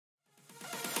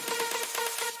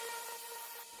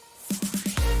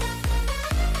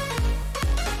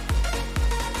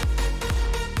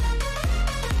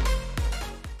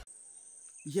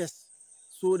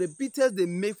So the bitters they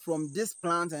make from this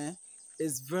plant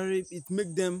is it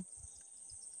make them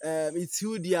it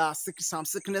heal their some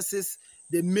sicknesses.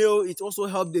 The male, it also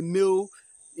help the male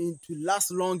to last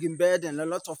long in bed and a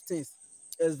lot of things.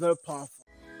 It's very powerful.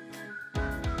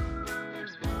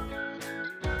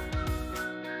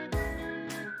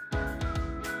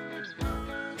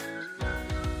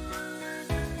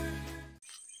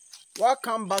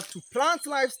 Welcome back to Plant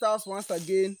Lifestyles once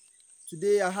again.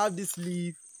 Today I have this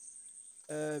leaf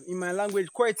in my language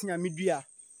called Nyame Due.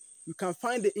 You can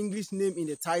find the English name in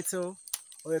the title,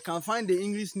 or you can find the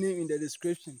English name in the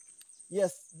description.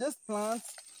 Yes, this plant,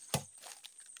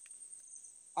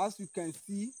 as you can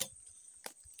see,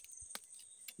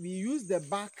 we use the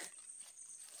bark.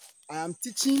 I am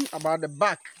teaching about the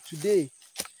bark today.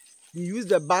 We use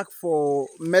the bark for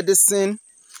medicine,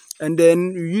 and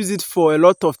then we use it for a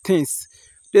lot of things.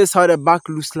 This is how the bark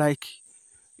looks like.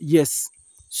 Yes.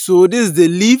 So this is the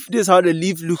leaf. This is how the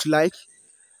leaf looks like.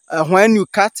 When you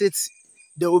cut it,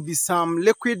 there will be some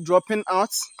liquid dropping out.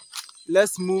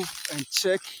 Let's move and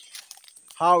check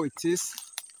how it is.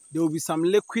 There will be some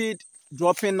liquid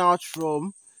dropping out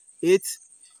from it.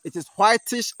 It is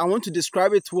whitish. I want to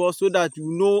describe it well so that you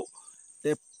know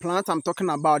the plant I'm talking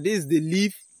about. This is the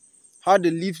leaf. How the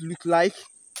leaf look like.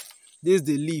 This is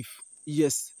the leaf.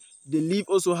 Yes, the leaf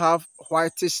also have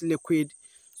whitish liquid.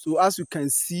 So as you can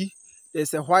see,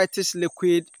 there's a whitish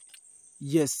liquid.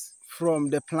 Yes, from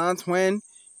the plant. When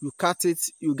you cut it,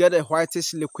 you get a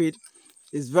whitish liquid.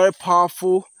 It's very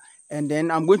powerful. And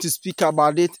then I'm going to speak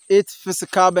about it. 8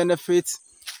 physical benefits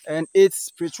and 8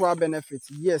 spiritual benefits.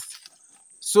 Yes.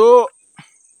 So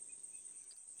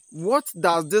what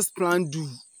does this plant do?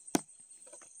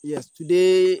 Yes,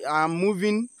 today I'm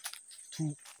moving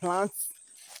to plants.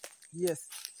 Yes,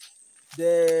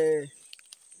 the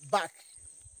bark.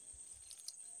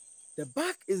 The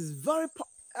bark is very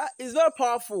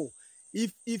powerful.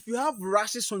 If you have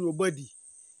rashes on your body,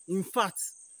 in fact,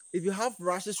 if you have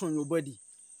rashes on your body,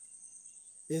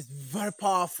 it's very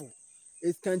powerful.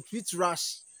 It can treat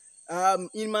rash.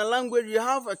 In my language, you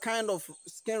have a kind of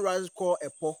skin rash called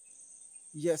epo.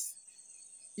 Yes.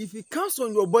 If it comes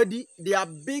on your body, they are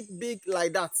big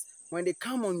like that. When they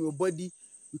come on your body,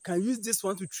 you can use this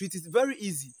one to treat it. Very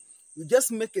easy. You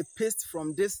just make a paste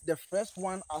from this, the first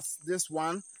one as this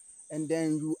one, and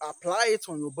then you apply it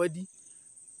on your body.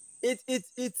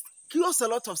 It cures a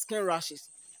lot of skin rashes.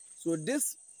 So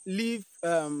this leaf,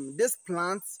 this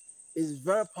plant is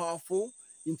very powerful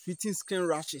in treating skin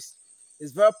rashes.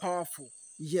 It's very powerful.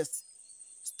 Yes.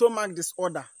 Stomach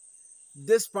disorder.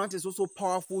 This plant is also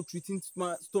powerful treating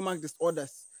stomach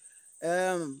disorders,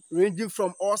 ranging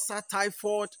from ulcer,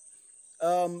 typhoid,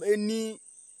 any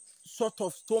sort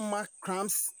of stomach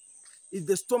cramps. If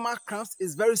the stomach cramps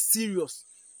is very serious,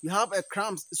 you have a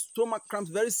stomach cramps,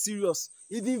 very serious,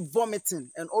 even vomiting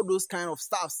and all those kind of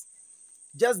stuffs,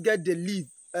 just get the leaf,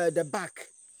 the bark,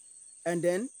 and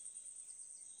then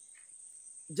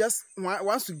just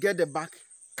once you get the bark,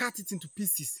 cut it into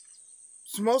pieces,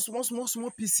 small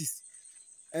pieces,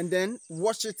 and then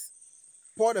wash it,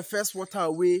 pour the first water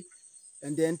away,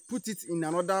 and then put it in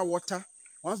another water.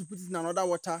 Once you put it in another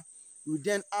water, you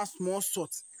then add small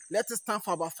salt. Let it stand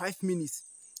for about 5 minutes,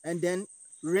 and then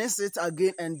rinse it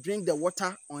again and drink the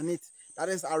water on it. That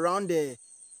is around the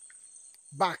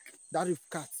back that you've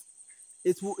cut.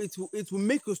 It will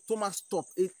make your stomach stop.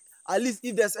 At least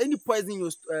if there's any poison in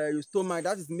your stomach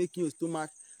that is making your stomach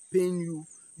pain, you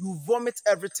vomit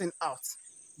everything out.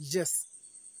 Yes.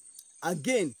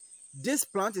 Again, this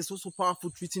plant is also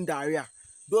powerful treating diarrhea.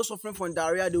 Those suffering from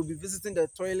diarrhea, they will be visiting the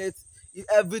toilet.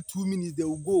 Every 2 minutes they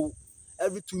will go.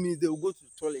 Every 2 minutes they will go to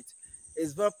the toilet.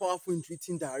 It's very powerful in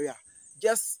treating diarrhea.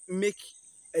 Just make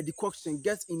a decoction.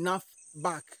 Get enough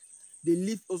bark. The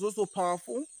leaf is also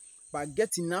powerful, but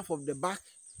get enough of the bark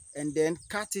and then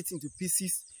cut it into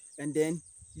pieces and then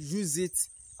use it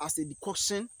as a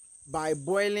decoction by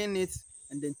boiling it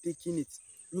and then taking it.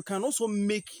 You can also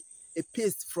make a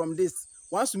paste from this.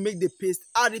 Once you make the paste,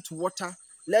 add it to water.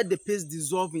 Let the paste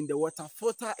dissolve in the water.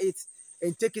 Filter it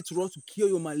and take it raw to cure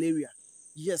your malaria.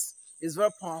 Yes, it's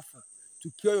very powerful.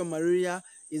 To cure your malaria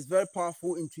is very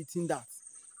powerful in treating that.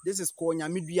 This is called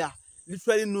Nyame Due,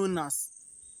 literally known as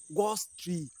God's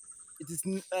tree. It is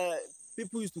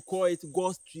people used to call it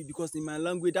God's tree because in my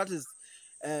language that is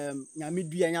Nyame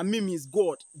Due. Nyame means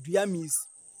God. Due means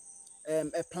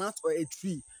a plant or a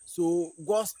tree. So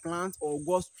God's plant or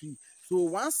God's tree. So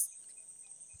once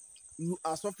you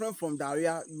are suffering from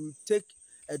diarrhea, you take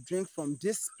a drink from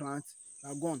this plant, you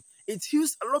are gone. It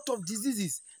heals a lot of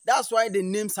diseases. That's why the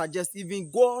name suggests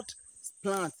even God's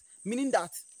plant, meaning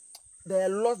that there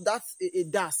are a lot that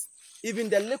it does. Even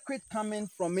the liquid coming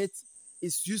from it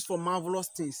is used for marvelous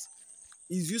things.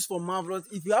 It's used for marvelous.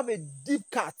 If you have a deep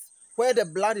cut where the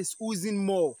blood is oozing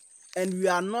more and we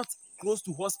are not close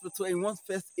to hospital and you want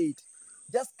first aid,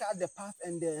 just cut the part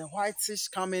and the white fish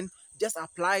coming, just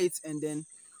apply it, and then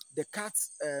the cut,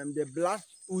 the blood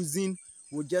oozing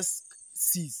will just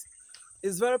cease.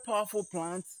 It's very powerful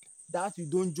plant that you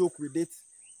don't joke with it.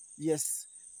 Yes,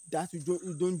 that you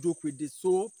don't joke with it.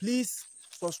 So please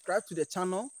subscribe to the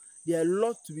channel. There are a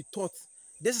lot to be taught.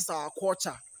 This is our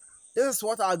culture. This is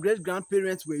what our great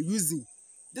grandparents were using.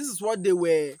 This is what they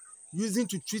were using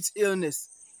to treat illness.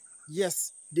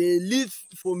 Yes, they lived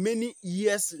for many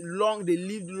years long. They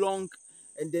lived long,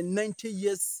 and then 90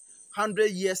 years,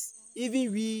 100 years.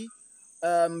 Even we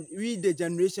the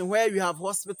generation where we have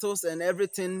hospitals and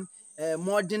everything,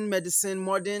 modern medicine,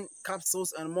 modern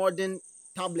capsules, and modern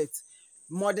tablets,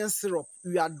 modern syrup.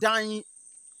 We are dying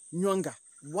younger.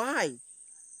 Why?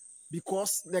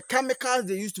 Because the chemicals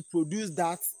they use to produce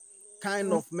that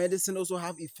kind of medicine also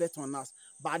have effect on us.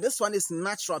 But this one is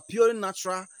natural, purely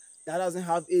natural, that doesn't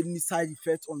have any side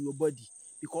effect on your body.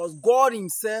 Because God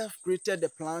himself created the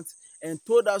plants and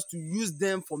told us to use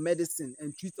them for medicine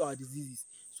and treat our diseases.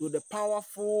 So the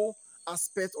powerful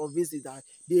aspect of this is that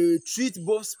they treat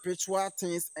both spiritual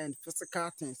things and physical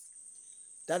things.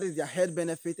 That is their health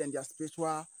benefit and their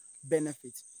spiritual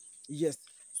benefit. Yes.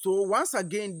 So once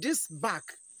again, this back,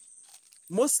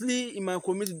 mostly in my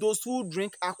community, those who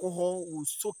drink alcohol will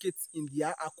soak it in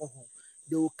their alcohol.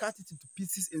 They will cut it into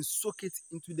pieces and soak it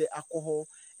into the alcohol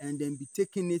and then be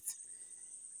taking it.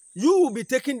 You will be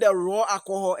taking the raw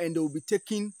alcohol and they will be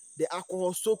taking the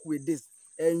alcohol soaked with this.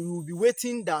 And you will be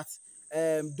waiting that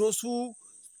those who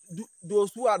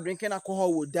are drinking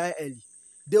alcohol will die early.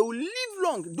 They will live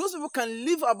long. Those people can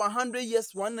live about 100 years,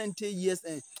 190 years,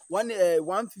 and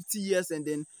 150 years, and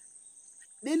then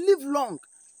they live long.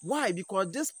 Why?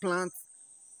 Because this plant,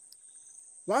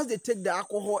 once they take the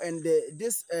alcohol and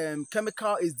this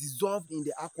chemical is dissolved in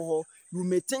the alcohol, you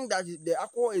may think that the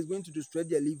alcohol is going to destroy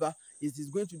their liver, it is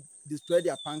going to destroy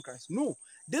their pancreas. No,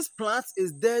 this plant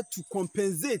is there to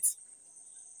compensate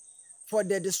for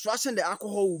the destruction the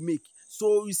alcohol will make.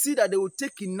 So you see that they will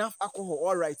take enough alcohol,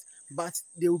 all right, but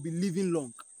they will be living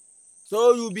long.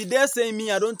 So you'll be there saying, me,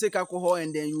 I don't take alcohol,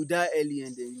 and then you die early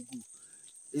and then you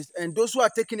go. And those who are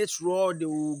taking it raw, they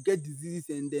will get disease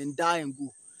and then die and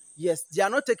go. Yes, they are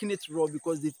not taking it raw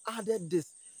because they've added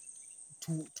this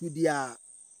to their,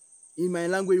 in my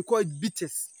language, we call it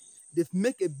bitters. They've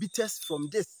made a bitters from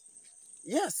this.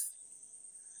 Yes.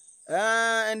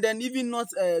 And then even not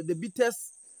the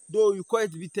bitters, though you call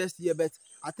it bitters here, but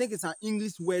I think it's an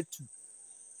English word too.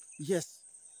 Yes.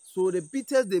 So the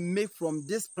bitters they make from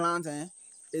this plant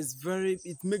is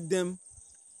it make them,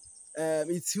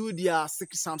 it heal their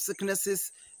some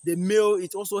sicknesses. The male,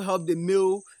 it also help the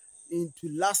male to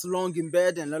last long in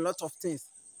bed and a lot of things.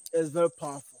 It's very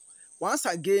powerful. Once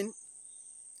again,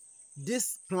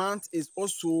 this plant is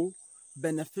also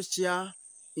beneficial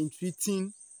in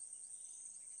treating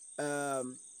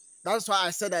that's why I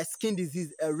said that skin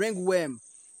disease, a ringworm.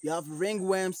 You have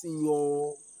ringworms in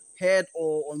your head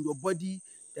or on your body.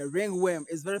 The ringworm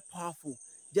is very powerful.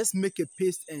 Just make a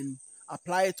paste and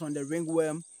apply it on the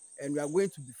ringworm, and we are going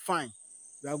to be fine.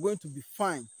 We are going to be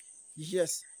fine.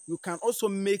 Yes, you can also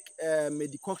make a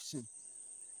decoction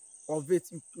of it.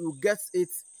 You get it,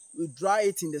 you dry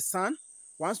it in the sun.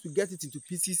 Once you get it into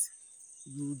pieces,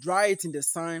 you dry it in the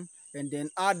sun and then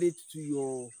add it to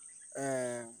your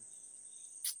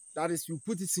that is, you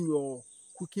put it in your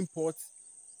cooking pot,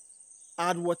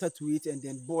 add water to it, and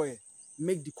then boil.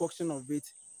 Make decoction of it.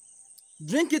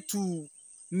 Drink it to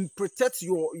protect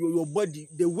your body,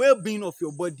 the well-being of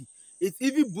your body. It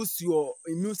even boosts your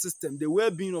immune system, the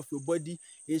well-being of your body.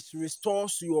 It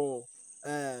restores your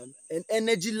an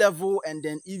energy level and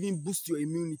then even boosts your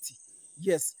immunity.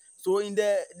 Yes. So in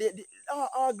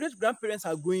our great grandparents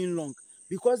are going long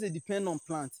because they depend on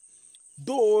plants.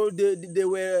 Though they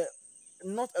were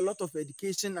not a lot of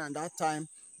education at that time,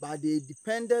 but they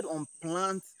depended on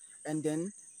plants and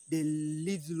then they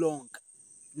lived long.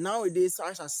 Nowadays,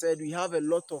 as I said, we have a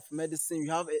lot of medicine, we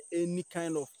have any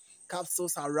kind of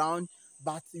capsules around,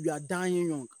 but we are dying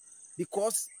young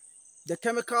because the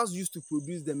chemicals used to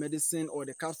produce the medicine or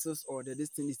the capsules or this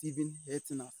thing is even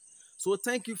hurting us. So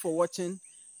thank you for watching.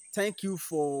 Thank you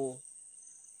for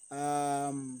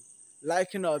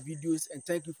liking our videos, and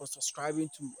thank you for subscribing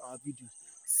to our videos.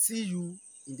 See you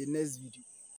in the next video.